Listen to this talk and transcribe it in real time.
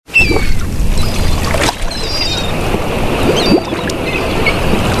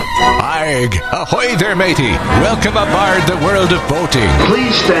Ahoy there, matey. Welcome aboard the world of boating.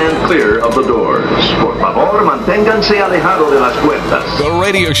 Please stand clear of the doors. Por favor, manténganse alejado de las puertas. The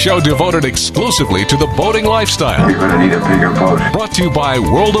radio show devoted exclusively to the boating lifestyle. You're going to need a bigger boat. Brought to you by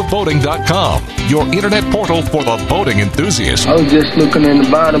worldofboating.com, your internet portal for the boating enthusiast. I was just looking into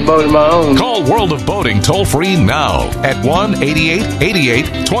buying a boat of my own. Call World of Boating toll-free now at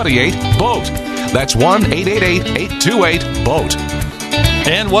 1-8888-28-BOAT. That's 1-888-828-BOAT.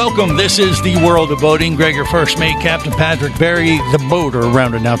 And welcome. This is the World of Boating. Greg, your first mate, Captain Patrick Berry, the boater,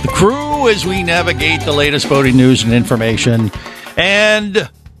 rounding out the crew as we navigate the latest boating news and information. And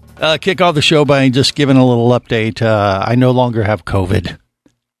kick off the show by just giving a little update. I no longer have COVID.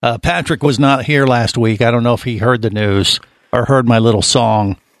 Patrick was not here last week. I don't know if he heard the news or heard my little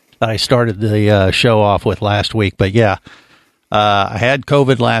song that I started the show off with last week. But yeah, I had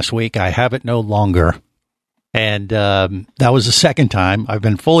COVID last week. I have it no longer. And that was the second time. I've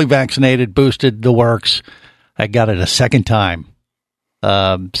been fully vaccinated, boosted, the works. I got it a second time.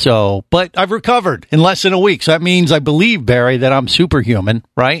 But I've recovered in less than a week. So that means I believe, Barry, that I'm superhuman,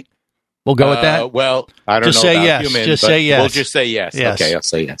 right? We'll go with that. Well, I don't just know say about yes. human. Just say yes. We'll just say yes. Yes. Okay, I'll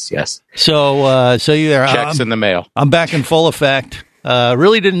say yes. Yes. So you there? Checks in the mail. I'm back in full effect.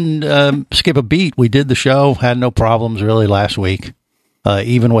 Really didn't skip a beat. We did the show. Had no problems really last week.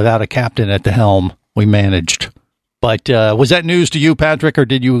 Even without a captain at the helm, we managed. But was that news to you, Patrick, or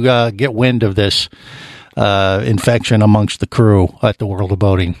did you get wind of this infection amongst the crew at the World of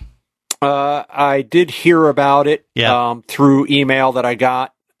Boating? I did hear about it through email that I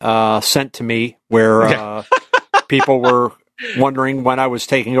got sent to me where people were wondering when I was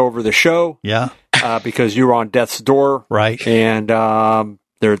taking over the show. Yeah. Because you were on death's door. Right. And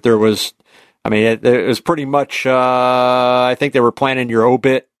there was, I mean, it was pretty much, I think they were planning your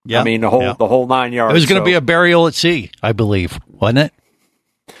obit. Yeah. I mean, the whole 9 yards. It was going to be a burial at sea, I believe, wasn't it?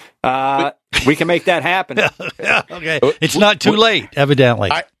 We can make that happen. Okay. It's not too late, evidently.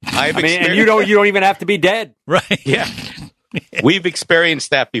 I mean, and you don't even have to be dead. Right. Yeah. We've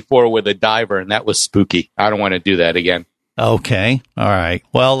experienced that before with a diver, and that was spooky. I don't want to do that again. Okay. All right.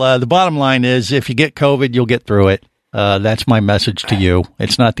 Well, the bottom line is if you get COVID, you'll get through it. That's my message to you.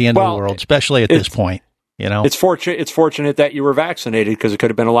 It's not the end of the world, especially at this point. You know, it's fortunate that you were vaccinated because it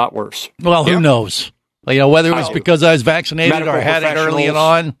could have been a lot worse. Well, who knows? You know, whether it was because I was vaccinated or had it early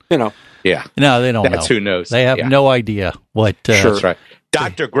on. You know, yeah. No, they don't know. That's who knows. They have no idea what. Sure. That's right.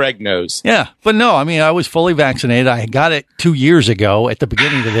 Dr. Greg knows. Yeah, but no, I mean, I was fully vaccinated. I got it 2 years ago at the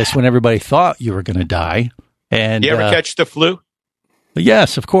beginning of this when everybody thought you were going to die. And you ever catch the flu?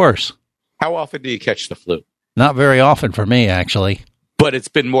 Yes, of course. How often do you catch the flu? Not very often for me, actually. But it's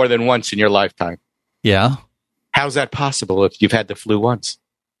been more than once in your lifetime. Yeah. How's that possible if you've had the flu once?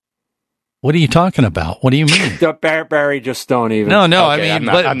 What are you talking about? What do you mean? Barry, just don't even. No, okay, I mean,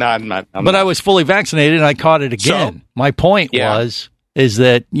 I'm not. I was fully vaccinated and I caught it again. So, my point is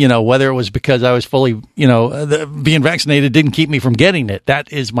that, you know, whether it was because I was fully, you know, being vaccinated didn't keep me from getting it.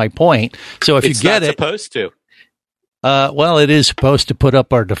 That is my point. So if you get it. It's not supposed to. Well, it is supposed to put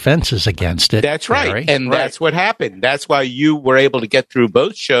up our defenses against it. That's right. Barry. And that's what happened. That's why you were able to get through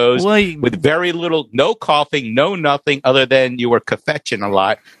both shows with very little, no coughing, no nothing other than you were kvetching a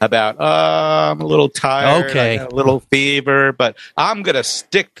lot about, I'm a little tired, I got a little fever, but I'm going to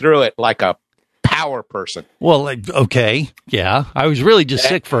stick through it like a power person. Well, okay. Yeah. I was really just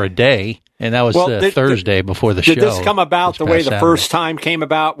sick for a day. And that was Thursday before the show. Did this come about the way the first time came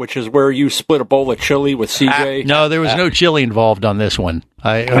about, which is where you split a bowl of chili with CJ? No, there was no chili involved on this one.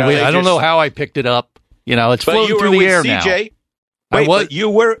 I don't know how I picked it up. You know, it's floating through the air now. Wait, but you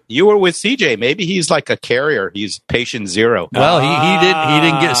were with CJ. Maybe he's like a carrier. He's patient zero. Well, he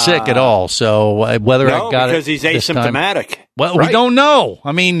didn't get sick at all. So whether I got it because he's asymptomatic. Well, we don't know.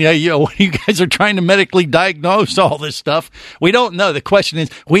 I mean, you guys are trying to medically diagnose all this stuff. We don't know. The question is,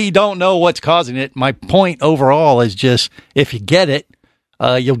 we don't know what's causing it. My point overall is just if you get it,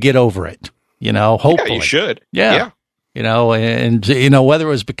 you'll get over it. You know, hopefully. Yeah, you should. Yeah. You know, and, you know, whether it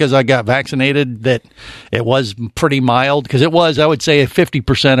was because I got vaccinated that it was pretty mild, because it was, I would say,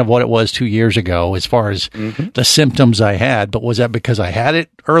 50% of what it was 2 years ago as far as the symptoms I had. But was that because I had it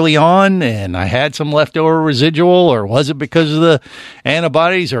early on and I had some leftover residual, or was it because of the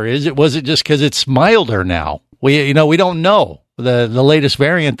antibodies, or was it just because it's milder now? We don't know. The latest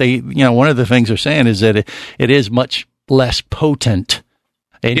variant, one of the things they're saying is that it is much less potent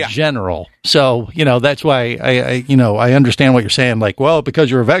in general. So, that's why I understand what you're saying. Like, well, because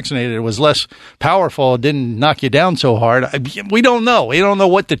you were vaccinated, it was less powerful. It didn't knock you down so hard. We don't know. We don't know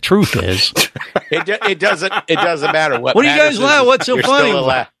what the truth is. It doesn't matter what. What do you guys laugh? What's so funny?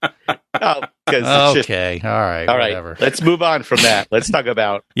 Okay. All right. Whatever. Let's move on from that. Let's talk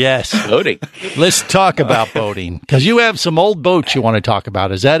about boating. Let's talk about boating, because you have some old boats you want to talk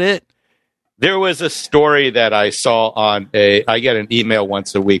about. Is that it? There was a story that I saw I get an email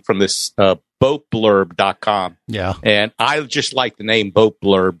once a week from this boatblurb.com. Yeah. And I just like the name Boat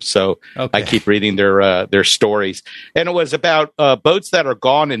Blurb, so I keep reading their stories. And it was about boats that are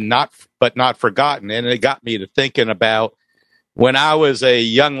gone and not forgotten. And it got me to thinking about when I was a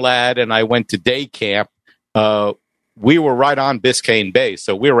young lad and I went to day camp. We were right on Biscayne Bay,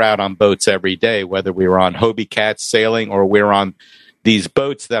 so we were out on boats every day, whether we were on Hobie Cats sailing or we were on these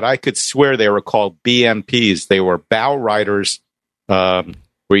boats that I could swear they were called BMPs. They were bow riders, where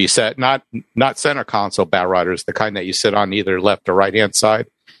you sat, not center console bow riders, the kind that you sit on either left or right hand side.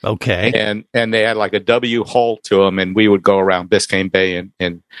 Okay. And they had like a W hull to them, and we would go around Biscayne Bay,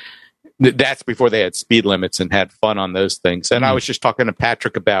 and that's before they had speed limits and had fun on those things. And I was just talking to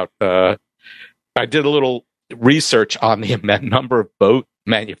Patrick about, I did a little research on the number of boat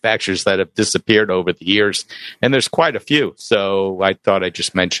manufacturers that have disappeared over the years, and there's quite a few. So I thought I'd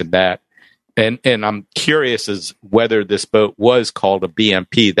just mention that. And I'm curious as whether this boat was called a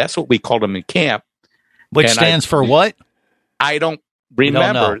BMP. That's what we called them in camp. Which stands for what? I don't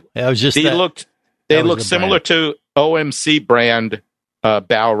remember. It was just they looked similar to OMC brand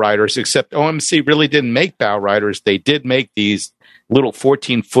bow riders, except OMC really didn't make bow riders. They did make these little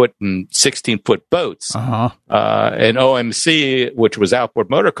 14-foot and 16-foot boats. And OMC, which was Outboard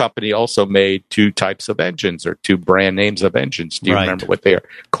Motor Company, also made two types of engines, or two brand names of engines. Do you remember what they're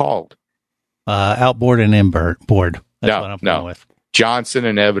called? Outboard and inboard. That's what I'm going with. Johnson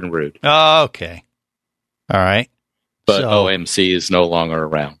and Evinrude. Oh, okay. All right. But OMC is no longer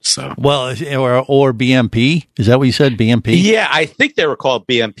around. So, well, or BMP, is that what you said? BMP? Yeah, I think they were called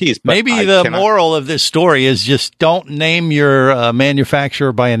BMPs. But maybe the moral of this story is just don't name your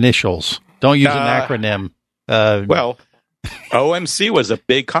manufacturer by initials. Don't use an acronym. Well, OMC was a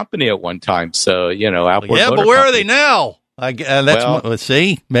big company at one time, so Outboard Motor but where company. Are they now? Let's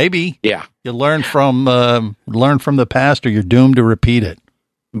see. Maybe. Yeah, you learn from the past, or you're doomed to repeat it.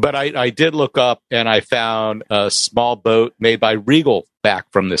 But I did look up, and I found a small boat made by Regal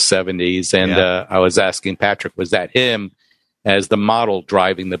back from the 70s. And I was asking Patrick, was that him as the model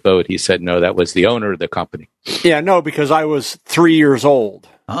driving the boat? He said, no, that was the owner of the company. Yeah, no, because I was 3 years old.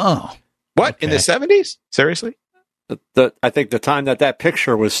 Oh. What, in the 70s? Seriously? I think the time that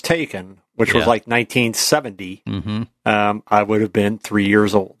picture was taken, which was like 1970, I would have been 3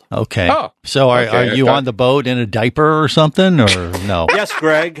 years old. Okay. Oh, so are you on the boat in a diaper or something, or no? Yes,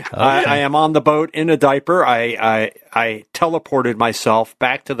 Greg. Okay. I am on the boat in a diaper. I teleported myself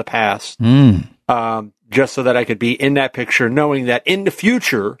back to the past, just so that I could be in that picture, knowing that in the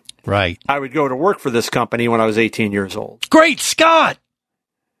future, I would go to work for this company when I was 18 years old. Great Scott!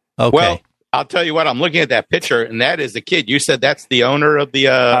 Okay. Well, I'll tell you what. I'm looking at that picture, and that is the kid. You said that's the owner of the.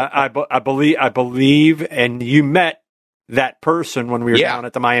 I believe, and you met that person when we were down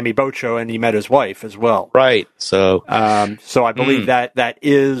at the Miami Boat Show, and he met his wife as well. Right. So, so I believe that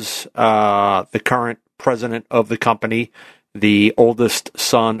is the current president of the company, the oldest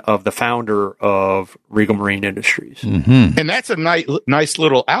son of the founder of Regal Marine Industries, and that's a nice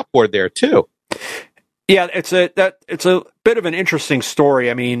little outboard there too. Yeah, it's a bit of an interesting story.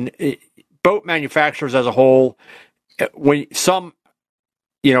 I mean, boat manufacturers as a whole, when some,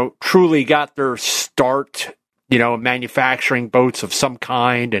 truly got their start, manufacturing boats of some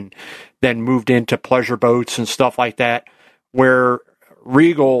kind, and then moved into pleasure boats and stuff like that, where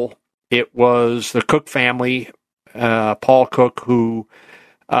Regal, it was the Cook family, Paul Cook, who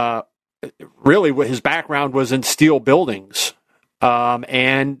really his background was in steel buildings,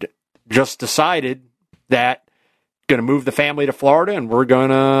 and just decided that going to move the family to Florida, and we're going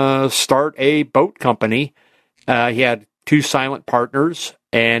to start a boat company. He had two silent partners,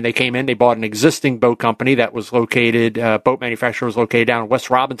 and they came in, they bought an existing boat company that was located, boat manufacturer was located down West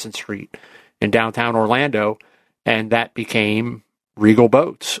Robinson Street in downtown Orlando, and that became Regal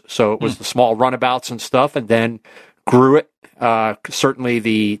Boats. So it was the small runabouts and stuff, and then grew it. Certainly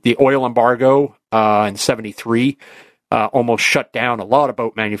the oil embargo in 73 almost shut down a lot of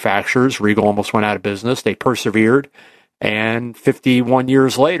boat manufacturers. Regal almost went out of business. They persevered, and 51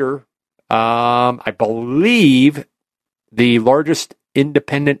 years later, I believe the largest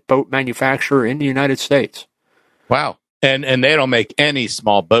independent boat manufacturer in the United States. Wow. And they don't make any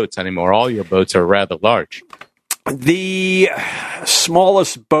small boats anymore. All your boats are rather large. The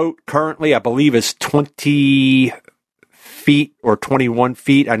smallest boat currently, I believe, is 20 feet or 21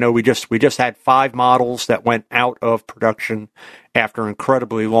 feet. I know we just had 5 models that went out of production after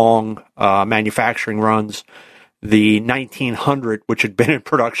incredibly long manufacturing runs. The 1900, which had been in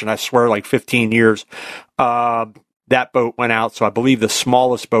production, I swear, like 15 years, that boat went out. So I believe the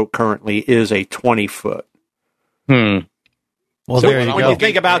smallest boat currently is a 20-foot. Well, so there you when go. you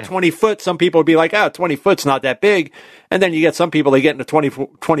think about 20 foot, some people would be like, 20 foot's not that big. And then you get some people, they get in a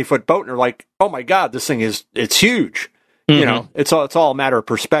 20-foot boat and they're like, oh my God, this thing it's huge. Mm-hmm. You know, it's all a matter of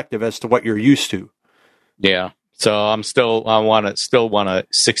perspective as to what you're used to. Yeah. So I want a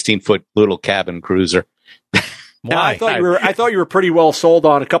 16-foot little cabin cruiser. Why? I thought you were pretty well sold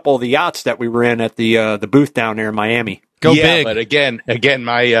on a couple of the yachts that we were in at the booth down there in Miami. Go big. But again,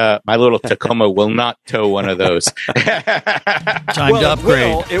 my little Tacoma will not tow one of those. Time to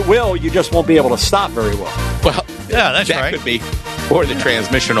upgrade. It will. You just won't be able to stop very well. Well, yeah, that's that right. Could be, or the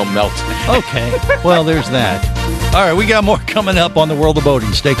transmission will melt. Okay. Well, there's that. All right, we got more coming up on the World of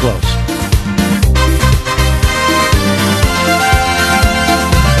Boating. Stay close.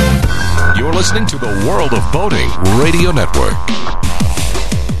 You're listening to the World of Boating Radio Network.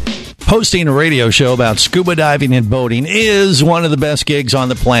 Hosting a radio show about scuba diving and boating is one of the best gigs on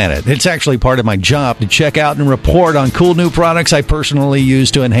the planet. It's actually part of my job to check out and report on cool new products I personally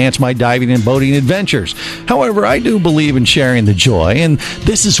use to enhance my diving and boating adventures. However, I do believe in sharing the joy, and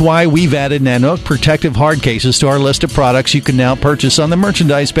this is why we've added Nanook protective hard cases to our list of products you can now purchase on the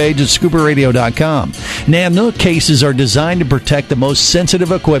merchandise page at scubaradio.com. Nanook cases are designed to protect the most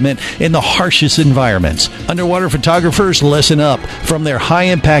sensitive equipment in the harshest environments. Underwater photographers, listen up. From their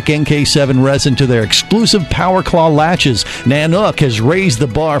high-impact NK7 resin to their exclusive Power Claw latches, Nanook has raised the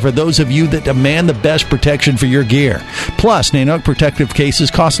bar for those of you that demand the best protection for your gear. Plus, Nanook protective cases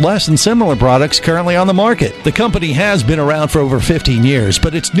cost less than similar products currently on the market. The company has been around for over 15 years,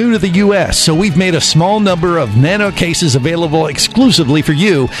 but it's new to the U.S., so we've made a small number of Nanook cases available exclusively for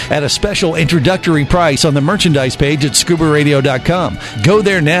you at a special introductory price on the merchandise page at scubaradio.com. Go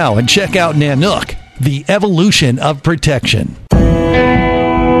there now and check out Nanook, the evolution of protection.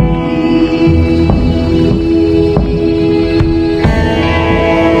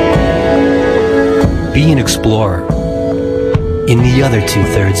 Be an explorer in the other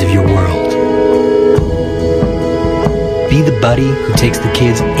 2/3 of your world. Be the buddy who takes the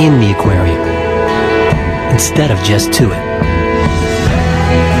kids in the aquarium instead of just to it.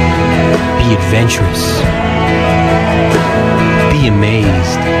 Be adventurous. Be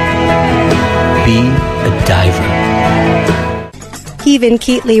amazed. Be a diver. Even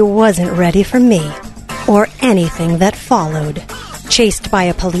Keatley wasn't ready for me or anything that followed. Chased by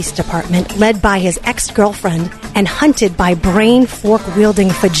a police department led by his ex-girlfriend and hunted by brain fork-wielding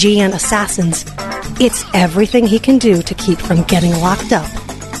Fijian assassins, it's everything he can do to keep from getting locked up,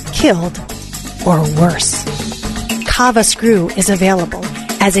 killed, or worse. Kava Screw is available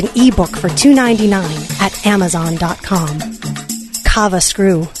as an ebook for $2.99 at Amazon.com. Kava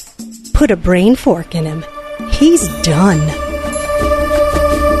Screw. Put a brain fork in him. He's done.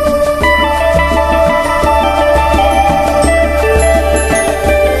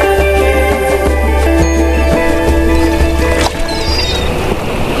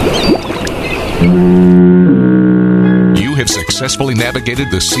 You have successfully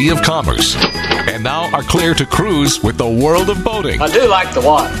navigated the Sea of Commerce and now are clear to cruise with the World of Boating. I do like the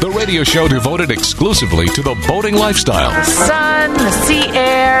water. The radio show devoted exclusively to the boating lifestyle. The sun, the sea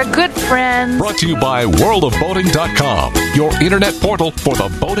air, good friends. Brought to you by worldofboating.com, your internet portal for the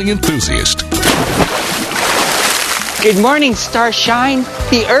boating enthusiast. Good morning, Starshine.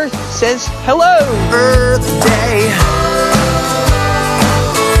 The Earth says hello. Earth Day.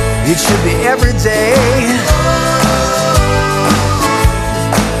 It should be every day.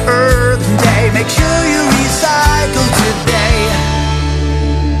 Earth Day. Make sure you recycle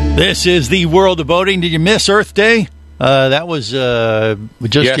today. This is the World of Boating. Did you miss Earth Day? That was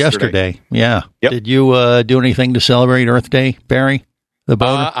just yesterday. Yeah. Yep. Did you do anything to celebrate Earth Day, Barry? The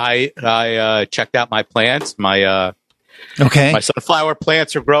boater? I checked out my plants. My sunflower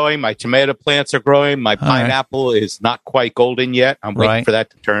plants are growing. My tomato plants are growing. My pineapple is not quite golden yet. I'm waiting for that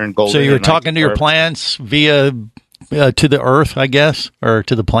to turn golden. So you were talking to your plants via to the Earth, I guess, or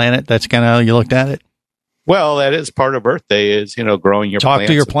to the planet. That's kind of how you looked at it. Well, that is part of Earth Day. Is growing your plants. Talk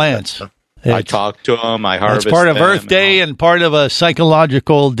to your plants. I talk to them. I harvest. It's part of Earth Day and part of a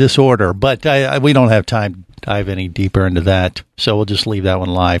psychological disorder. But we don't have time to dive any deeper into that, so we'll just leave that one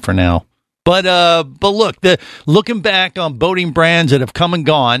live for now. But look, looking back on boating brands that have come and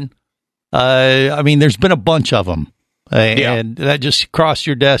gone, I mean, there's been a bunch of them. And that just crossed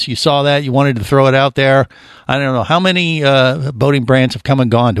your desk. You saw that. You wanted to throw it out there. I don't know. How many boating brands have come and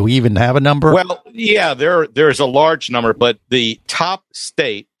gone? Do we even have a number? Well, yeah, there's a large number, but the top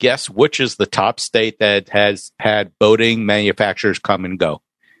state, guess which is the top state that has had boating manufacturers come and go?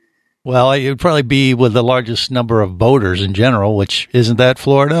 Well, it would probably be with the largest number of boaters in general, which isn't that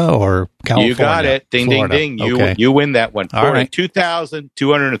Florida or California? You got it. Ding, Florida. ding, ding. You win that one. All right.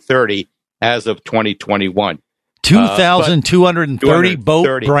 2,230 as of 2021. 2,230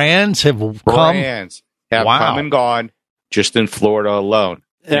 boat brands have come? Brands have come and gone just in Florida alone.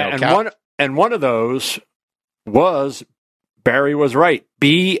 And one of those was, Barry was right,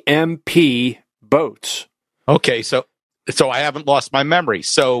 BMP boats. Okay, so I haven't lost my memory.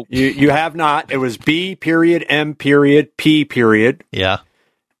 So you have not. It was B period, M period, P period. Yeah.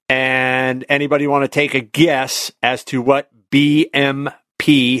 And anybody want to take a guess as to what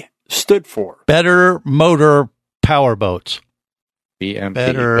BMP stood for? Better Motor Power Boats. BMP.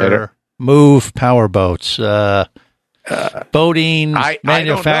 Better Move Power Boats. Boating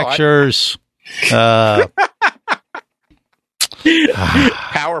manufacturers.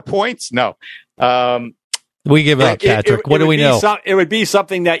 PowerPoints? No. We give up, Patrick. What do we know? It would be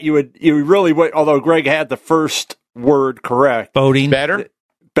something that you really would, although Greg had the first word correct. Boating. Better.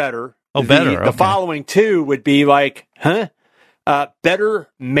 Oh, better. The following two would be like, Better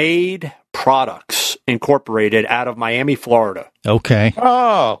Made Products Incorporated out of Miami, Florida. Okay.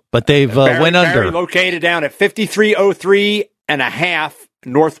 Oh. But they've went under. Barry located down at 5303 and a half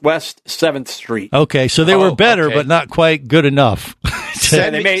Northwest 7th Street. Okay, so they were better, but not quite good enough.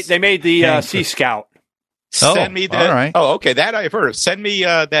 They made the Sea Scout. Send me that. All right. Oh, okay. That I've heard of. Send me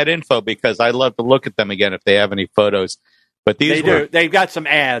that info because I'd love to look at them again if they have any photos. But these They've got some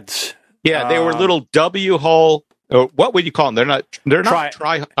ads. Yeah, they were little W hull. What would you call them? They're not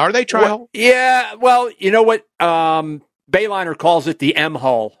tri. Are they tri hull? Yeah. Well, you know what? Bayliner calls it the M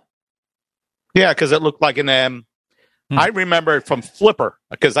hull. Yeah, because it looked like an M. I remember it from Flipper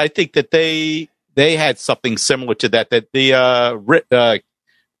because I think that they had something similar to that. That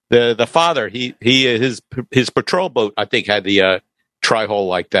the father his patrol boat I think had the tri-hull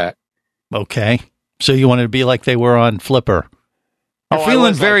like that. Okay, so you wanted to be like they were on Flipper. You're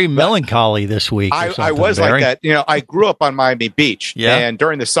feeling very melancholy this week. I was Barry. like that. You know, I grew up on Miami Beach, and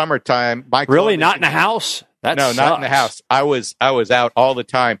during the summertime, really not in a house. Not in the house. I was out all the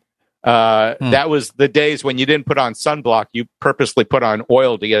time. That was the days when you didn't put on sunblock. You purposely put on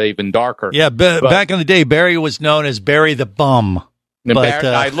oil to get even darker. Yeah, back in the day, Barry was known as Barry the Bum. But,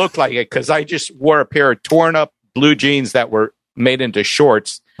 I looked like it because I just wore a pair of torn up blue jeans that were made into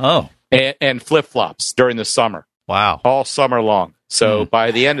shorts. Oh, and flip flops during the summer. Wow, all summer long. So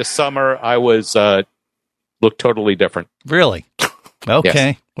by the end of summer, I was looked totally different. Really? Okay.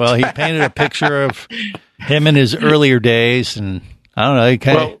 Yes. Well, he painted a picture of him in his earlier days, and I don't know. He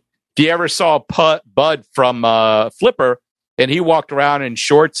kind of. If you ever saw Bud from Flipper, and he walked around in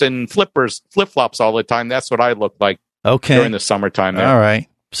shorts and flip flops all the time, that's what I looked like. Okay. During the summertime. There. All right.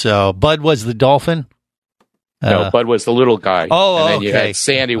 So Bud was the dolphin? No, Bud was the little guy. Oh, and then you had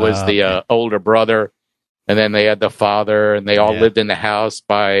Sandy was the older brother, and then they had the father, and they all lived in the house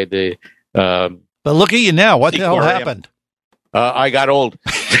by the. But look at you now. What the hell happened? I got old.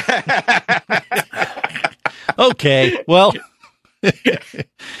 Okay. Well.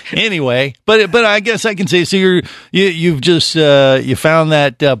 Anyway, but I guess I can say so. You've just you found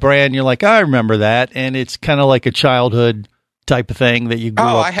that brand. You're like, I remember that, and it's kind of like a childhood type of thing that you grew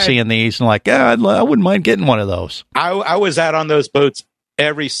up seeing these, and like, I wouldn't mind getting one of those. I was out on those boats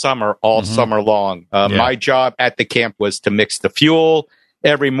every summer, all summer long. My job at the camp was to mix the fuel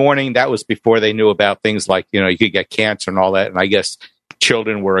every morning. That was before they knew about things like you could get cancer and all that. And I guess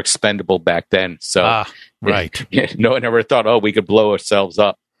children were expendable back then, so. Right. No one ever thought, we could blow ourselves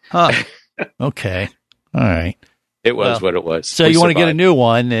up. Huh. Okay. All right. It was what it was. So you want to get a new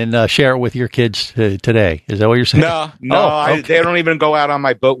one and share it with your kids today? Is that what you're saying? No. They don't even go out on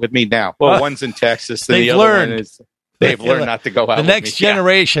my boat with me now. Well, one's in Texas. And they've learned. They've learned not to go out. The next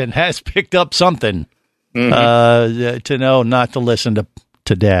generation has picked up something to know not to listen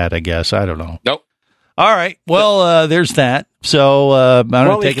to Dad. I guess I don't know. Nope. All right. Well, there's that. So I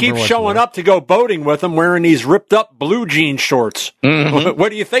don't he keeps showing up to go boating with him wearing these ripped up blue jean shorts. Mm-hmm. What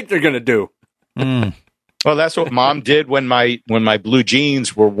do you think they're going to do? Well, that's what Mom did when my blue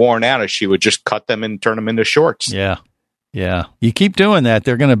jeans were worn out. She would just cut them and turn them into shorts. Yeah. You keep doing that,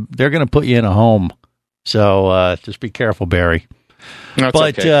 they're gonna put you in a home. So just be careful, Barry. That's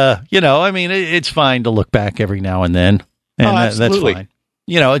but okay. I mean, it's fine to look back every now and then, and that's fine.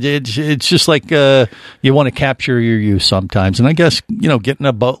 It's just like you want to capture your youth sometimes. And I guess, getting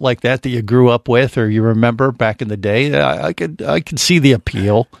a boat like that you grew up with or you remember back in the day, I could see the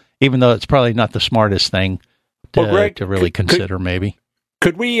appeal, even though it's probably not the smartest thing to really consider maybe.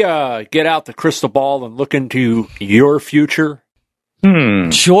 Could we get out the crystal ball and look into your future?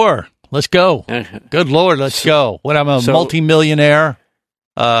 Sure. Let's go. Good Lord, let's go. When I'm a multimillionaire,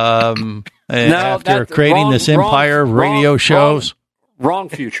 after creating this empire of radio shows. Wrong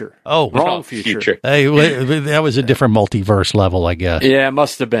future. Oh, wrong future. Hey, that was a different multiverse level, I guess. Yeah, it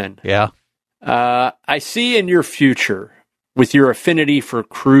must have been. Yeah. I see in your future, with your affinity for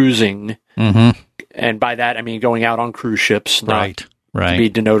cruising, and by that I mean going out on cruise ships, not to be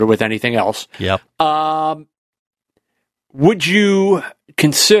denoted with anything else. Yep. Would you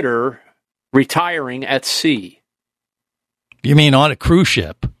consider retiring at sea? You mean on a cruise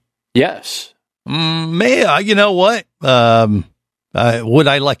ship? Yes. You know what? Would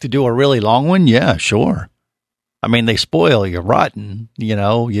I like to do a really long one? Yeah, sure. I mean, they spoil you rotten, you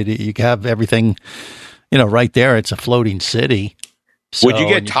have everything, right there. It's a floating city. So, would you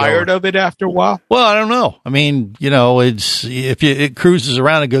get tired of it after a while? Well, I don't know. I mean, it's if it cruises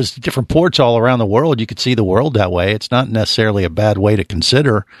around, it goes to different ports all around the world. You could see the world that way. It's not necessarily a bad way to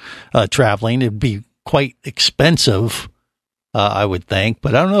consider traveling. It'd be quite expensive, I would think.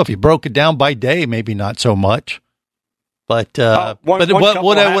 But I don't know if you broke it down by day, maybe not so much. But would I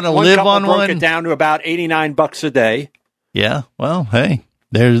want to live on one? Broke it down to about $89 a day. Yeah. Well, hey.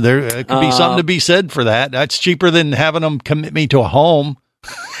 There could be something to be said for that. That's cheaper than having them commit me to a home.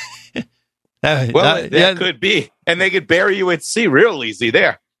 That could be. And they could bury you at sea real easy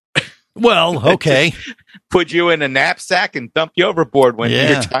there. Well, okay. Put you in a knapsack and dump you overboard when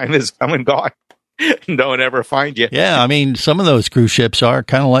your time is come and gone. No one ever find you. Yeah, I mean, some of those cruise ships are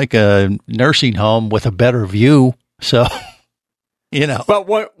kind of like a nursing home with a better view. So, But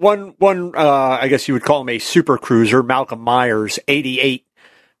one I guess you would call him a super cruiser, Malcolm Myers, 88.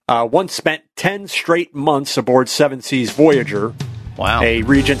 Once spent 10 straight months aboard Seven Seas Voyager, a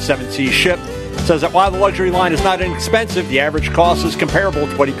Regent Seven Seas ship, says that while the luxury line is not inexpensive, the average cost is comparable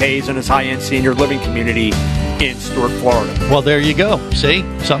to what he pays in his high-end senior living community in Stuart, Florida. Well, there you go. See?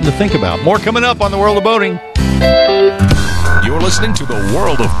 Something to think about. More coming up on The World of Boating. You're listening to The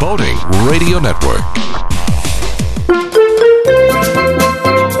World of Boating Radio Network.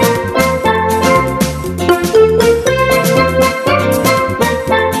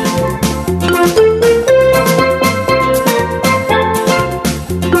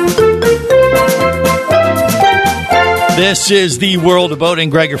 This is the World of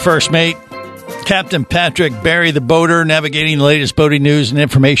Boating. Greg, your first mate. Captain Patrick Barry, the boater, navigating the latest boating news and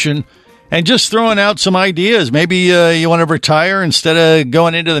information, and just throwing out some ideas. Maybe you want to retire instead of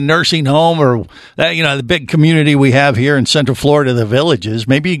going into the nursing home or the big community we have here in Central Florida, the Villages.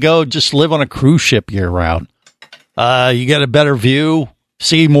 Maybe you go just live on a cruise ship year round. You get a better view,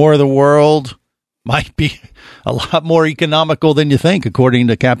 see more of the world. Might be a lot more economical than you think, according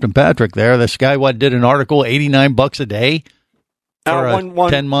to Captain Patrick there. This guy, did an article, $89 a day for a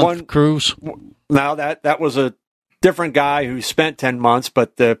 10-month cruise? Now, that was a different guy who spent 10 months,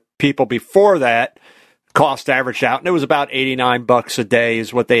 but the people before that cost averaged out, and it was about $89 a day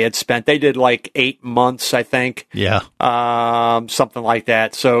is what they had spent. They did like 8 months, I think. Yeah. Something like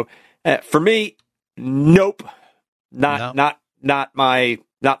that. So for me, nope. Not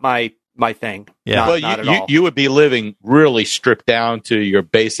my thing. Yeah. Well, you would be living really stripped down to your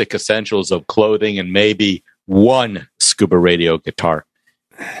basic essentials of clothing and maybe one scuba radio guitar.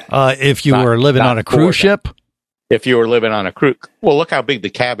 If you were living on a cruise ship? If you were living on a cruise. Well, look how big the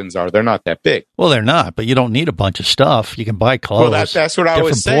cabins are. They're not that big. Well, they're not, but you don't need a bunch of stuff. You can buy clothes. Well, that's what I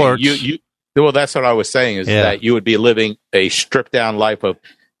was saying. That's what I was saying is that you would be living a stripped down life of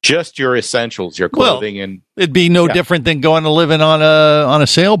just your essentials, your clothing, and it'd be no different than going to living on a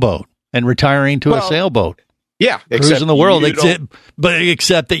sailboat and retiring to a sailboat. Yeah, cruising the world,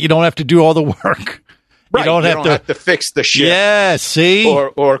 except that you don't have to do all the work. Right, you don't have to fix the ship. Yeah, see,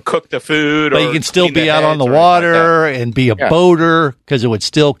 or cook the food. But you can still be out on the water and be a boater because it would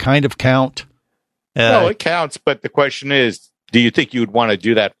still kind of count. No, it counts. But the question is, do you think you would want to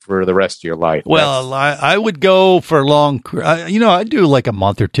do that for the rest of your life? Well, I would go for long. I'd do like a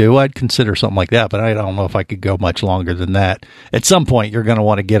month or two. I'd consider something like that, but I don't know if I could go much longer than that. At some point, you're going to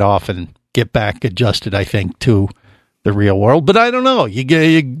want to get off and get back adjusted, I think, to the real world. But I don't know.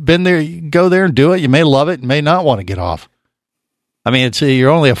 You've been there, you go there and do it. You may love it, may not want to get off. I mean,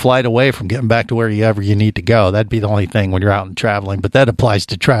 you're only a flight away from getting back to wherever you need to go. That'd be the only thing when you're out and traveling. But that applies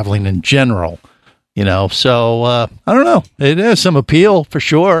to traveling in general. So I don't know. It has some appeal for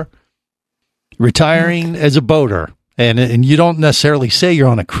sure. Retiring as a boater. And you don't necessarily say you're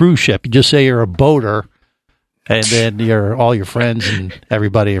on a cruise ship. You just say you're a boater, and then all your friends and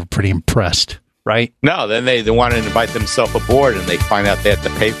everybody are pretty impressed, right? No, then they want to invite themselves aboard, and they find out they have to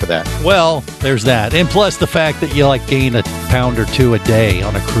pay for that. Well, there's that. And plus the fact that you gain a pound or two a day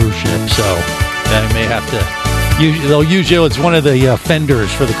on a cruise ship. So they may have to, they'll use you as one of the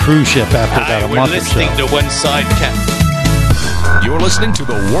fenders for the cruise ship after about a month or so. We're listening to One Side Captain. You're listening to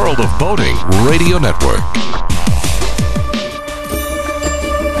the World of Boating Radio Network.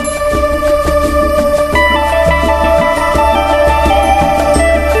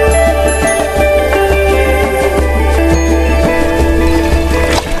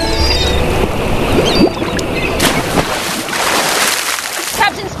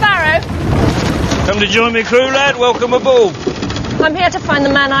 Captain Sparrow. Come to join me, crew lad. Welcome aboard. I'm here to find the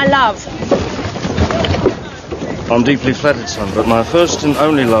man I love. I'm deeply flattered, son, but my first and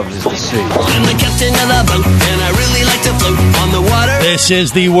only love is the sea. I'm the captain of the boat, and I really like to float on the water. This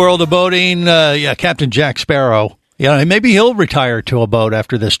is the World of Boating. Captain Jack Sparrow. Yeah, maybe he'll retire to a boat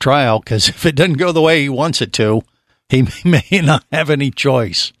after this trial, because if it doesn't go the way he wants it to, he may not have any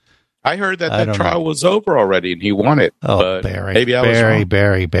choice. I heard that trial was over already, and he won it. Oh, but Barry. Maybe I was wrong.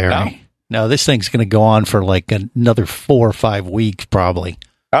 Barry. No, this thing's going to go on for another 4 or 5 weeks, probably.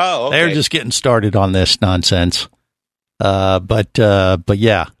 Oh, okay. They're just getting started on this nonsense. But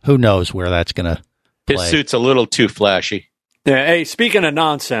yeah, who knows where that's going to play. His suit's a little too flashy. Yeah. Hey, speaking of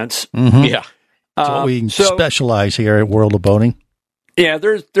nonsense. Mm-hmm. Yeah. That's what we specialize here at World of Boating. Yeah,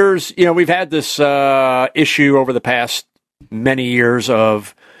 there's we've had this issue over the past many years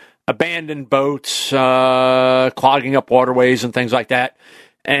of abandoned boats, clogging up waterways and things like that.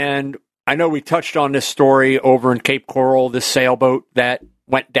 And I know we touched on this story over in Cape Coral, this sailboat that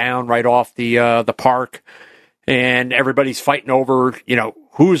went down right off the park. And everybody's fighting over,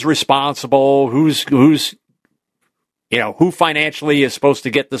 who's responsible, who financially is supposed to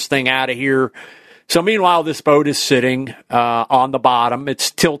get this thing out of here. So meanwhile, this boat is sitting on the bottom.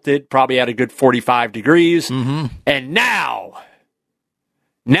 It's tilted, probably at a good 45 degrees. Mm-hmm. And now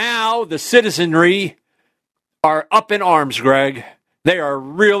the citizenry are up in arms, Greg. They are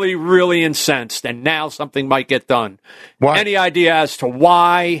really, really incensed, and now something might get done. Why? Any idea as to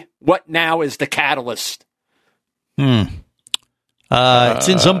why? What now is the catalyst? It's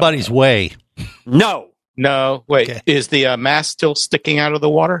in somebody's way. No. Wait. Okay. Is the mast still sticking out of the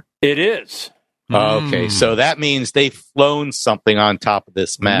water? It is. Okay, so that means they've flown something on top of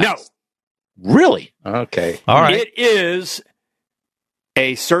this mast. No. Really? Okay. All right. It is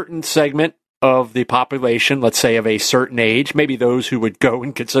a certain segment of the population, let's say of a certain age, maybe those who would go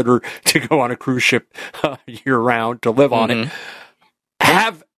and consider to go on a cruise ship year-round to live on it,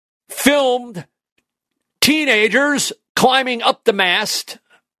 have filmed teenagers climbing up the mast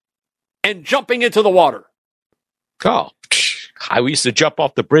and jumping into the water. Oh, I used to jump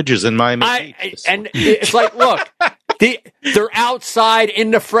off the bridges in Miami Beach. And it's like, look, they're outside in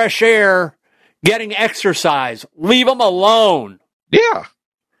the fresh air getting exercise. Leave them alone. Yeah.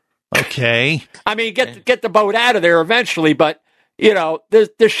 Okay. I mean, get the boat out of there eventually, but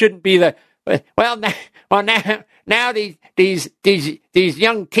there shouldn't be the now these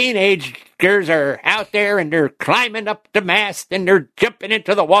young teenagers are out there and they're climbing up the mast and they're jumping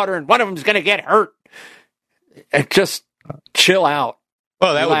into the water and one of them's going to get hurt. Just chill out.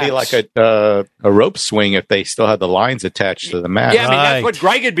 Well, that would be like a rope swing if they still had the lines attached to the mast. Yeah, I mean, that's what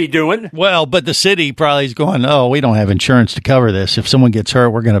Greg would be doing. Well, but the city probably is going, oh, we don't have insurance to cover this. If someone gets hurt,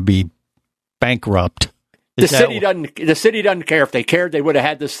 we're going to be bankrupt. The city doesn't care. If they cared, they would have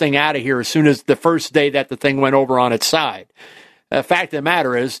had this thing out of here as soon as the first day that the thing went over on its side. The fact of the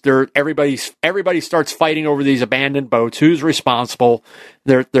matter is, everybody starts fighting over these abandoned boats. Who's responsible?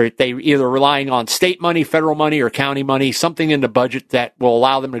 They either relying on state money, federal money, or county money, something in the budget that will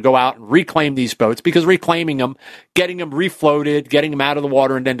allow them to go out and reclaim these boats. Because reclaiming them, getting them refloated, getting them out of the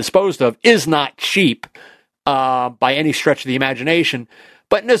water, and then disposed of is not cheap by any stretch of the imagination.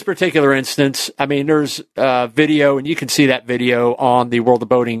 But in this particular instance, I mean, there's video, and you can see that video on the World of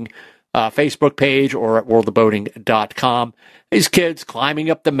Boating Facebook page or at worldofboating.com. These kids climbing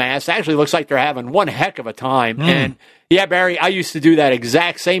up the mast actually looks like they're having one heck of a time. And yeah, Barry, I used to do that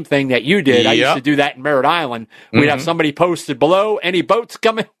exact same thing that you did. Yep. I used to do that in Merritt Island. We'd have somebody posted below, any boats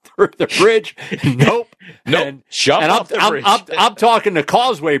coming through the bridge? Nope. And off the bridge. I'm talking the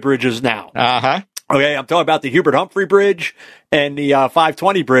causeway bridges now. Uh-huh. Okay, I'm talking about the Hubert Humphrey Bridge and the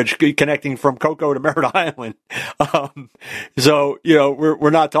 520 Bridge connecting from Cocoa to Merritt Island. So we're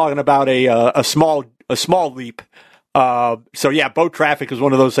not talking about a small leap So yeah, boat traffic is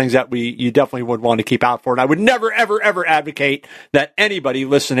one of those things that you definitely would want to keep out for. And I would never, ever, ever advocate that anybody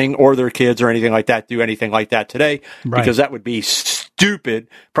listening or their kids or anything like that do anything like that today, because that would be stupid.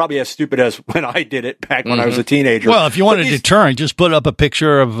 Probably as stupid as when I did it back when I was a teenager. Well, if you want a deterrent, just put up a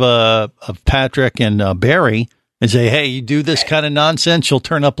picture of Patrick and Barry and say, "Hey, you do this kind of nonsense, you'll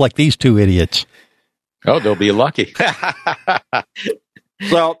turn up like these two idiots." Oh, they'll be lucky.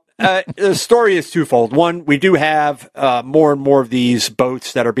 Well, the story is twofold. One, we do have more and more of these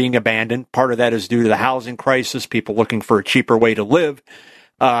boats that are being abandoned. Part of that is due to the housing crisis, people looking for a cheaper way to live,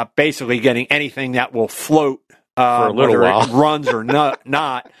 basically getting anything that will float for a little while. It runs or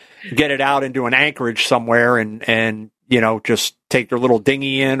not, get it out into an anchorage somewhere and just take their little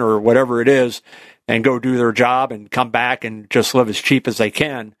dinghy in or whatever it is and go do their job and come back and just live as cheap as they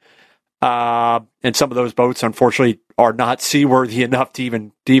can. And some of those boats, unfortunately, are not seaworthy enough to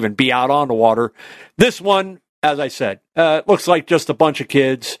even be out on the water. This one, as I said, looks like just a bunch of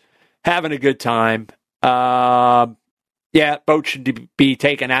kids having a good time. Boats should be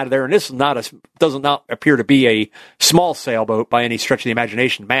taken out of there. And this is does not appear to be a small sailboat by any stretch of the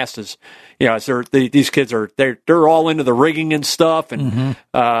imagination. Mast is, these kids they're all into the rigging and stuff, and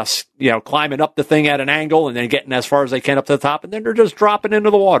climbing up the thing at an angle and then getting as far as they can up to the top, and then they're just dropping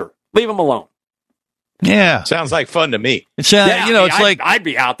into the water. Leave them alone. Yeah. Sounds like fun to me. It's like I'd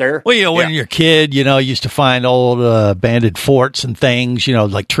be out there. Well, when you're a kid, you used to find old abandoned forts and things,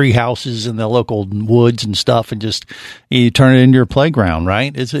 like tree houses in the local woods and stuff, and just you turn it into your playground,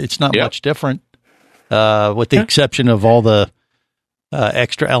 right? It's not much different, with the exception of all the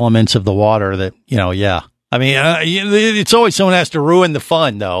extra elements of the water that, I mean, it's always someone has to ruin the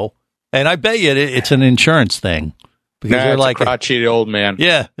fun, though. And I bet you it's an insurance thing. Because they're like a crotchety old man.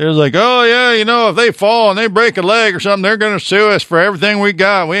 Yeah. They're like, oh, yeah, if they fall and they break a leg or something, they're going to sue us for everything we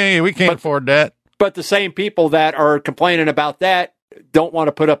got. We can't afford that. But the same people that are complaining about that don't want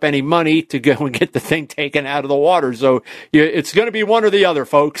to put up any money to go and get the thing taken out of the water. So it's going to be one or the other,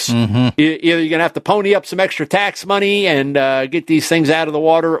 folks. Mm-hmm. Either you're going to have to pony up some extra tax money and get these things out of the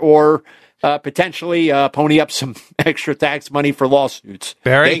water, or potentially pony up some extra tax money for lawsuits.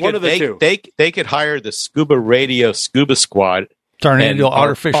 Barry, one of the two. They could hire the Scuba Radio Scuba Squad. Turn it into an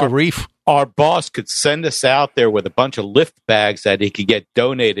artificial reef. Our boss could send us out there with a bunch of lift bags that he could get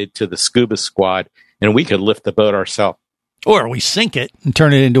donated to the Scuba Squad, and we could lift the boat ourselves. Or we sink it and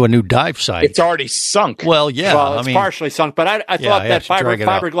turn it into a new dive site. It's already sunk. Well, yeah. Well, it's partially sunk, but I thought that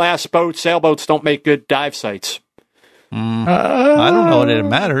fiberglass boats, sailboats don't make good dive sites. I don't know that it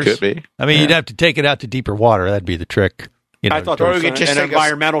matters. Could be. I mean, you'd have to take it out to deeper water. That'd be the trick. I thought there was an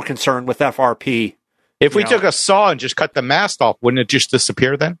environmental concern with FRP. If we took a saw and just cut the mast off, wouldn't it just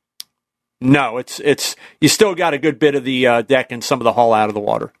disappear then? No, it's you still got a good bit of the deck and some of the hull out of the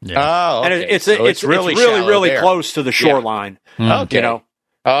water. Yeah. Oh, okay. And it's really close to the shoreline. Yeah. Okay.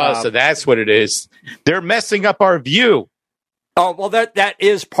 So that's what it is. They're messing up our view. Oh, well, that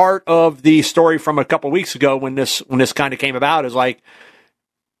is part of the story from a couple weeks ago when this kind of came about, is like,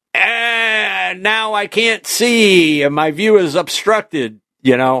 now I can't see, and my view is obstructed.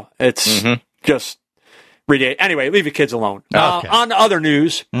 It's just ridiculous. Anyway, leave your kids alone. Okay. On to other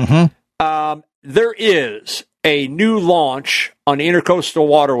news, there is a new launch on the Intercoastal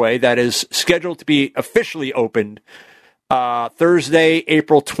Waterway that is scheduled to be officially opened Thursday,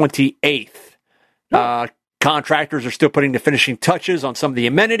 April 28th. Contractors are still putting the finishing touches on some of the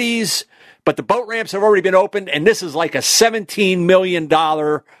amenities, but the boat ramps have already been opened, and this is like a $17 million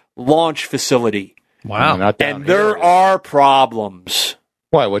launch facility. Wow. And there are problems.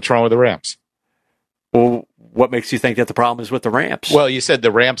 Why? What's wrong with the ramps? Well, what makes you think that the problem is with the ramps? Well, you said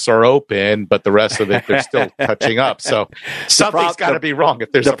the ramps are open, but the rest of it, they're still touching up. So something's got to be wrong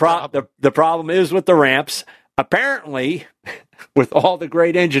if there's a problem. The problem is with the ramps. Apparently, with all the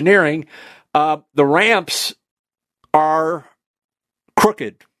great engineering, the ramps are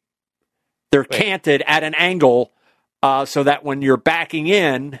crooked. They're canted at an angle so that when you're backing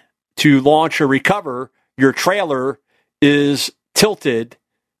in to launch or recover, your trailer is tilted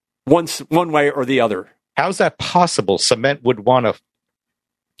one way or the other. How's that possible? Cement would want to...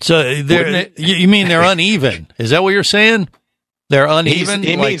 So you mean they're uneven? Is that what you're saying? They're uneven?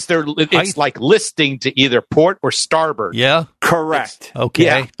 He means it's like listing to either port or starboard. Yeah? Correct. Okay.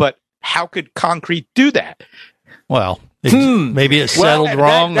 Yeah, but how could concrete do that? Well, maybe it settled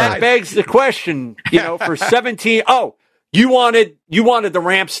wrong. That begs the question, for 17... Oh, you wanted the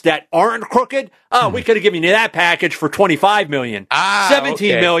ramps that aren't crooked? Oh, we could have given you that package for $25 million.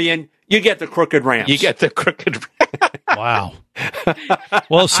 $17 million, you get the crooked ramps. You get the crooked ramps. Wow.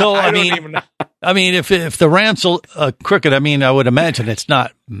 Well, so, I mean... I mean, if the ramp's crooked, I mean, I would imagine it's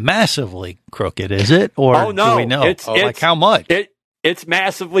not massively crooked. I mean, I would imagine it's not massively crooked, is it? Or no, do we know? It's like how much? It's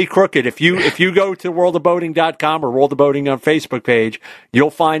massively crooked. If you go to worldofboating.com or World of Boating on Facebook page,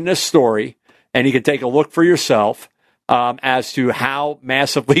 you'll find this story, and you can take a look for yourself as to how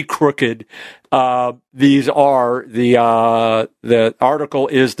massively crooked these are. The article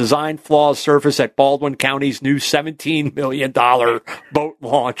is Design Flaws Surface at Baldwin County's new $17 million boat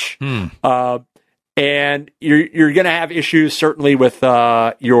launch. And you're going to have issues certainly with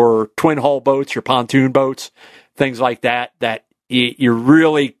your twin hull boats, your pontoon boats, things like that. That you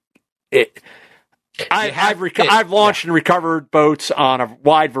really, I've launched and recovered boats on a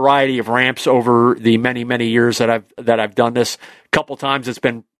wide variety of ramps over the many years that I've done this. A couple times it's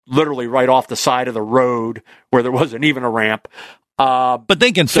been literally right off the side of the road where there wasn't even a ramp. But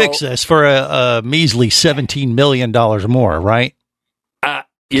they can fix this for a measly $17 million more, right?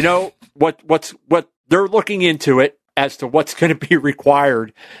 You know what they're looking into it as to what's going to be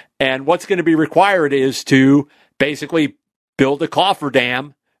required, and what's going to be required is to basically build a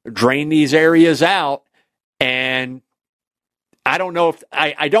cofferdam, drain these areas out, and I don't know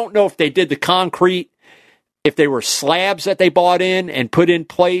if they did the concrete, if they were slabs that they bought in and put in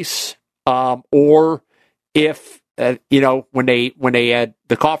place, or if when they had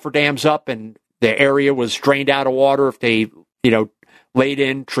the cofferdams up and the area was drained out of water, if they laid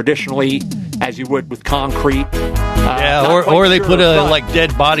in traditionally as you would with concrete. Or they put a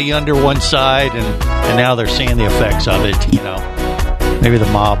dead body under one side and now they're seeing the effects of it. Maybe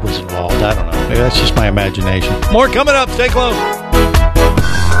the mob was involved. I don't know. Maybe that's just my imagination. More coming up. Stay close.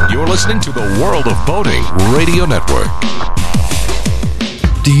 You're listening to the World of Boating Radio Network.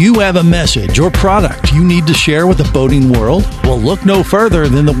 Do you have a message or product you need to share with the boating world? Well, look no further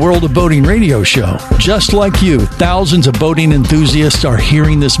than the World of Boating radio show. Just like you, thousands of boating enthusiasts are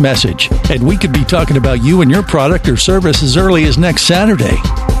hearing this message, and we could be talking about you and your product or service as early as next Saturday.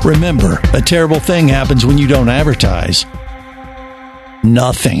 Remember, a terrible thing happens when you don't advertise.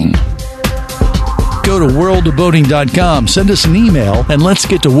 Nothing. Go to worldofboating.com, send us an email, and let's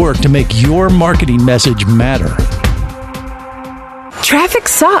get to work to make your marketing message matter. Traffic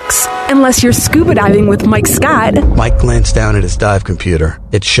sucks, unless you're scuba diving with Mike Scott. Mike glanced down at his dive computer.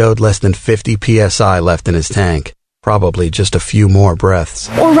 It showed less than 50 PSI left in his tank. Probably just a few more breaths.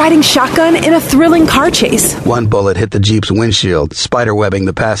 Or riding shotgun in a thrilling car chase. One bullet hit the Jeep's windshield, spiderwebbing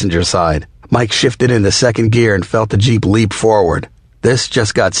the passenger side. Mike shifted into second gear and felt the Jeep leap forward. This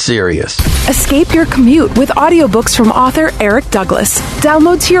just got serious. Escape your commute with audiobooks from author Eric Douglas.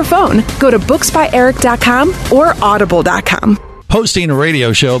 Download to your phone. Go to booksbyeric.com or audible.com. Hosting a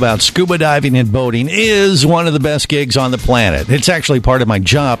radio show about scuba diving and boating is one of the best gigs on the planet. It's actually part of my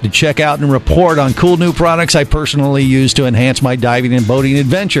job to check out and report on cool new products I personally use to enhance my diving and boating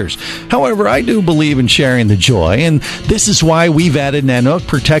adventures. However, I do believe in sharing the joy, and this is why we've added Nanook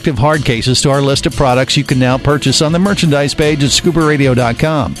protective hard cases to our list of products you can now purchase on the merchandise page at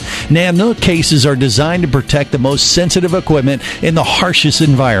scubaradio.com. Nanook cases are designed to protect the most sensitive equipment in the harshest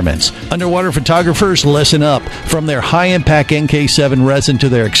environments. Underwater photographers, listen up. From their high-impact NK7 resin to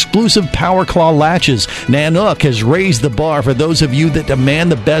their exclusive Power Claw latches, Nanook has raised the bar for those of you that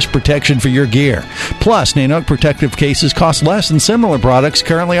demand the best protection for your gear. Plus, Nanook protective cases cost less than similar products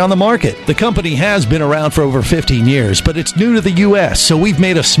currently on the market. The company has been around for over 15 years, but it's new to the U.S., so we've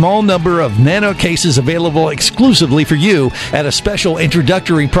made a small number of Nanook cases available exclusively for you at a special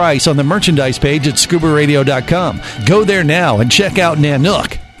introductory price on the merchandise page at scubaradio.com. Go there now and check out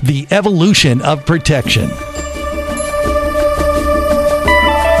Nanook, the evolution of protection.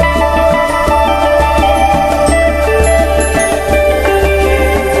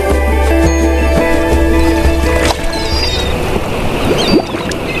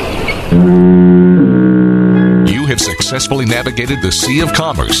 You have successfully navigated the Sea of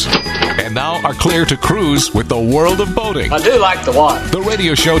Commerce and now are clear to cruise with the World of Boating. I do like the water. The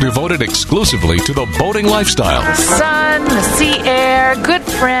radio show devoted exclusively to the boating lifestyle. The sun, the sea air, good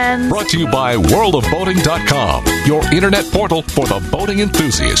friends. Brought to you by worldofboating.com, your internet portal for the boating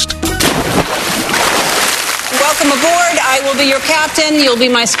enthusiast. Welcome aboard. I will be your captain. You'll be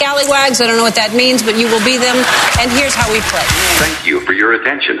my scallywags. I don't know what that means, but you will be them. And here's how we play. Thank you for your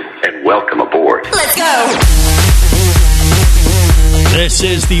attention and welcome aboard. Let's go. This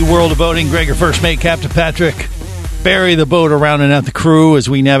is the World of Boating. Greg, your first mate, Captain Patrick. Barry the boat around and out the crew as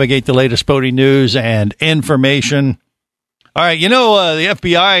we navigate the latest boating news and information. All right, the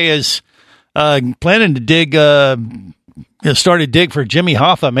FBI is planning to dig, start a dig for Jimmy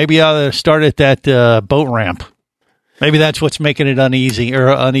Hoffa. Maybe I'll start at that boat ramp. Maybe that's what's making it uneasy or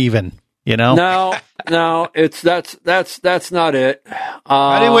uneven. You know? No, that's not it.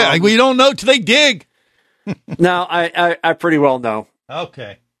 Anyway, we don't know till they dig. No, I pretty well know.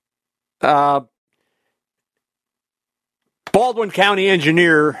 Okay. Baldwin County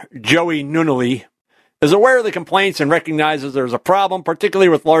engineer Joey Nunnally is aware of the complaints and recognizes there's a problem, particularly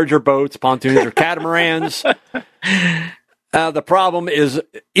with larger boats, pontoons, or catamarans. The problem is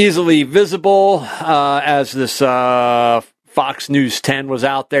easily visible, as this Fox News 10 was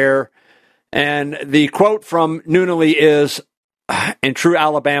out there. And the quote from Nunnally is, in true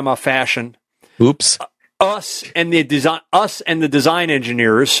Alabama fashion, "Oops, us and the design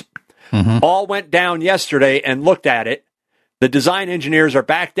engineers all went down yesterday and looked at it. The design engineers are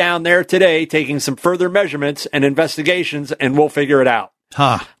back down there today taking some further measurements and investigations, and we'll figure it out."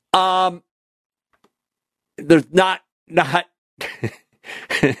 There's not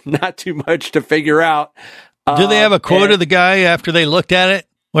too much to figure out. Do they have a quote of the guy after they looked at it?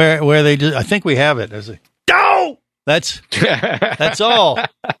 Where they just, I think we have it as a that's all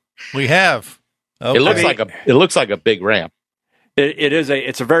we have. Okay. It looks like a big ramp.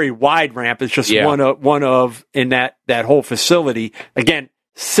 It's a very wide ramp. It's just one of in that whole facility. Again,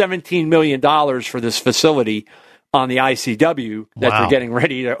 $17 million for this facility on the ICW that they're getting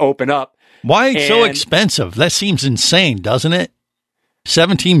ready to open up. Why so expensive? That seems insane, doesn't it?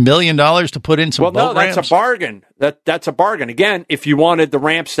 $17 million to put in some boat ramps? That's a bargain. That's a bargain. Again, if you wanted the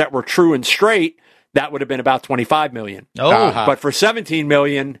ramps that were true and straight, that would have been about $25 million. But for $17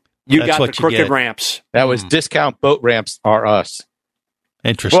 million, you got the crooked ramps. That was discount boat ramps are us.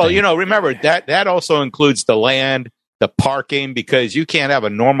 Interesting. Well, remember that also includes the land, the parking, because you can't have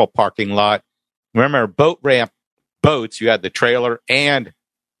a normal parking lot. Remember, boat ramp boats, you had the trailer and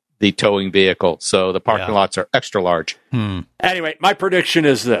the towing vehicle. So the parking lots are extra large. Anyway, my prediction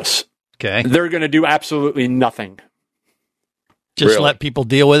is this. Okay. They're going to do absolutely nothing. Just let people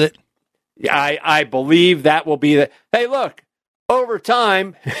deal with it? I believe that will be hey, look, over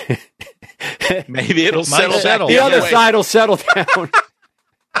time, maybe it'll settle. The other side will settle down.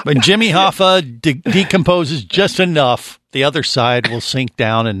 When Jimmy Hoffa decomposes just enough, the other side will sink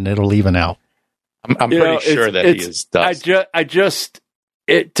down and it'll even out. I'm pretty sure that he is.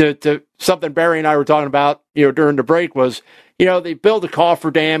 To something Barry and I were talking about, during the break was, they build a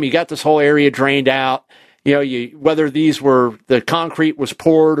cofferdam. You got this whole area drained out. Whether the concrete was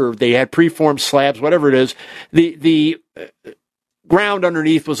poured or they had preformed slabs, whatever it is, the ground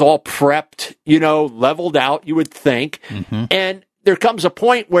underneath was all prepped, leveled out, you would think. And there comes a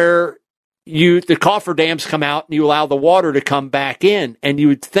point where the cofferdams come out and you allow the water to come back in. And you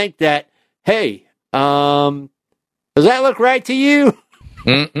would think that, hey, does that look right to you?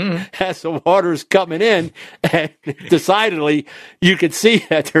 As the water's coming in, and decidedly you can see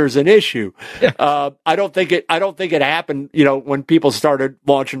that there's an issue. I don't think it happened, when people started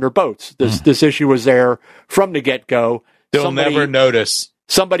launching their boats. This issue was there from the get-go. They'll never notice.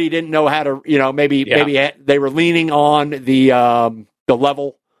 Somebody didn't know how to, maybe they were leaning on the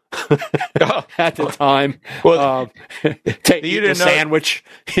level at the time. Well, take the sandwich.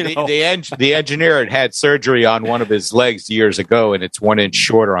 The engineer had surgery on one of his legs years ago, and it's 1 inch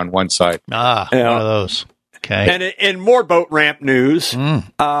shorter on one side. One of those. Okay. And in more boat ramp news,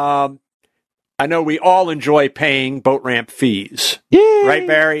 I know we all enjoy paying boat ramp fees. Yay! Right,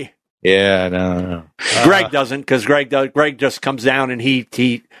 Barry? Yeah, no. Greg doesn't, because Greg just comes down and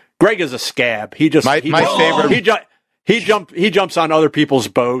Greg is a scab. He just favorite. He jumps on other people's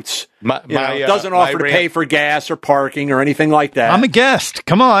boats. Doesn't offer to pay for gas or parking or anything like that. I'm a guest.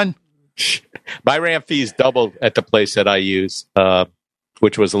 Come on. My ramp fees doubled at the place that I use,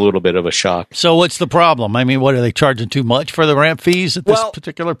 which was a little bit of a shock. So what's the problem? I mean, what, are they charging too much for the ramp fees at this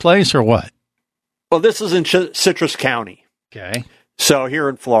particular place or what? Well, this is in Citrus County. Okay. So here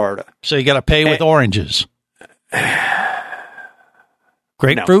in Florida. So you got to pay with oranges.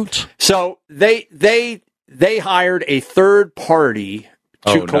 Grapefruits? No. So they hired a third party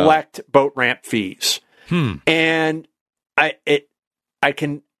to collect boat ramp fees. And I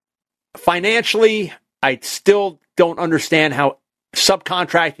can financially, I still don't understand how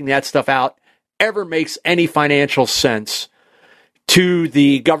subcontracting that stuff out ever makes any financial sense to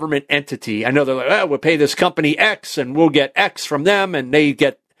the government entity. I know they're like, we'll pay this company X and we'll get X from them and they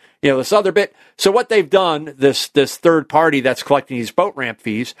get, this other bit. So what they've done, this third party that's collecting these boat ramp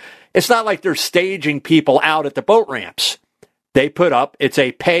fees, it's not like they're staging people out at the boat ramps. They put up, it's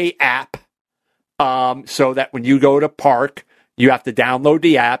a pay app, so that when you go to park, you have to download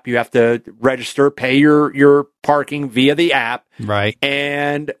the app, you have to register, pay your parking via the app. Right.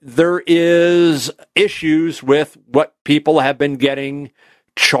 And there is issues with what people have been getting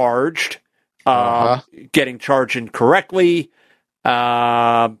charged, getting charged incorrectly.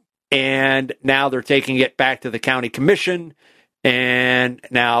 and now they're taking it back to the county commission, and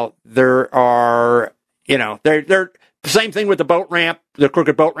now there are, they're the same thing with the boat ramp, the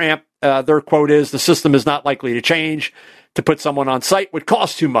crooked boat ramp. Their quote is, the system is not likely to change. To put someone on site would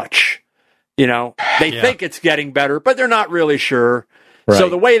cost too much. They think it's getting better, but they're not really sure. Right. So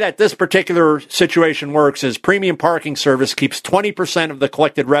the way that this particular situation works is Premium Parking Service keeps 20% of the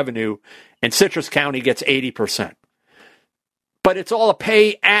collected revenue, and Citrus County gets 80%. But it's all a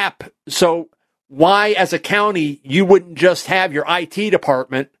pay app. So why, as a county, you wouldn't just have your IT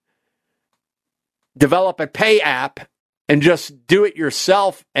department develop a pay app and just do it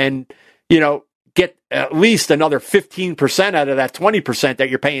yourself and, get at least another 15% out of that 20% that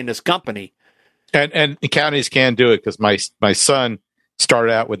you're paying this company? And the counties can do it, because my son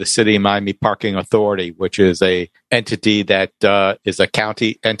started out with the City of Miami Parking Authority, which is a entity that is a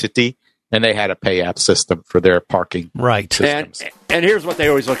county entity. And they had a pay app system for their parking systems. And here's what they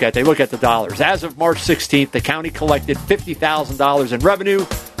always look at. They look at the dollars. As of March 16th, the county collected $50,000 in revenue.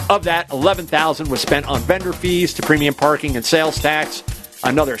 Of that, $11,000 was spent on vendor fees to premium parking and sales tax.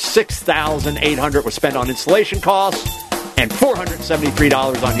 Another $6,800 was spent on installation costs, and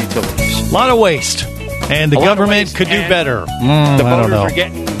 $473 on utilities. A lot of waste. And the government could do better. The voters are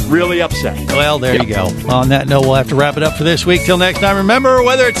getting really upset. Well, there you go. On that note, we'll have to wrap it up for this week. Till next time, remember,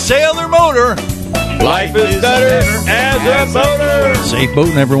 whether it's sail or motor, life is better as a motor. Safe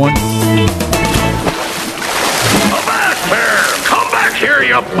boating, everyone. Here,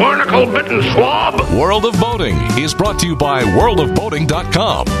 you barnacle-bitten swab. World of Boating is brought to you by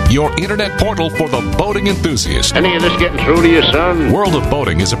worldofboating.com, your internet portal for the boating enthusiast. Any of this getting through to you, son? World of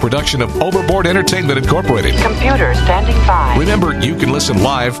Boating is a production of Overboard Entertainment Incorporated. Computer standing by. Remember, you can listen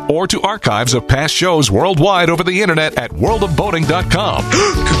live or to archives of past shows worldwide over the internet at worldofboating.com.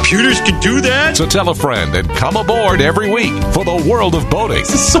 Computers can do that? So tell a friend and come aboard every week for the World of Boating.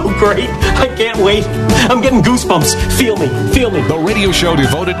 This is so great. I can't wait. I'm getting goosebumps. Feel me. The radio show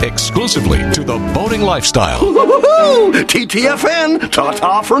devoted exclusively to the boating lifestyle. TTFN,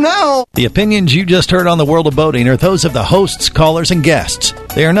 ta-ta for now. The opinions you just heard on the World of Boating are those of the hosts, callers, and guests.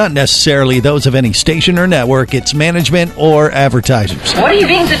 They are not necessarily those of any station or network, its management, or advertisers. What are you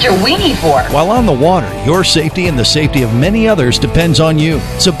being such a weenie for? While on the water, your safety and the safety of many others depends on you.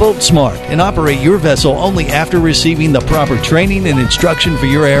 So boat smart and operate your vessel only after receiving the proper training and instruction for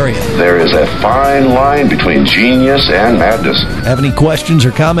your area. There is a fine line between genius and madness. Have any questions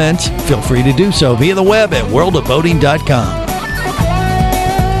or comments? Feel free to do so via the web at worldofboating.com.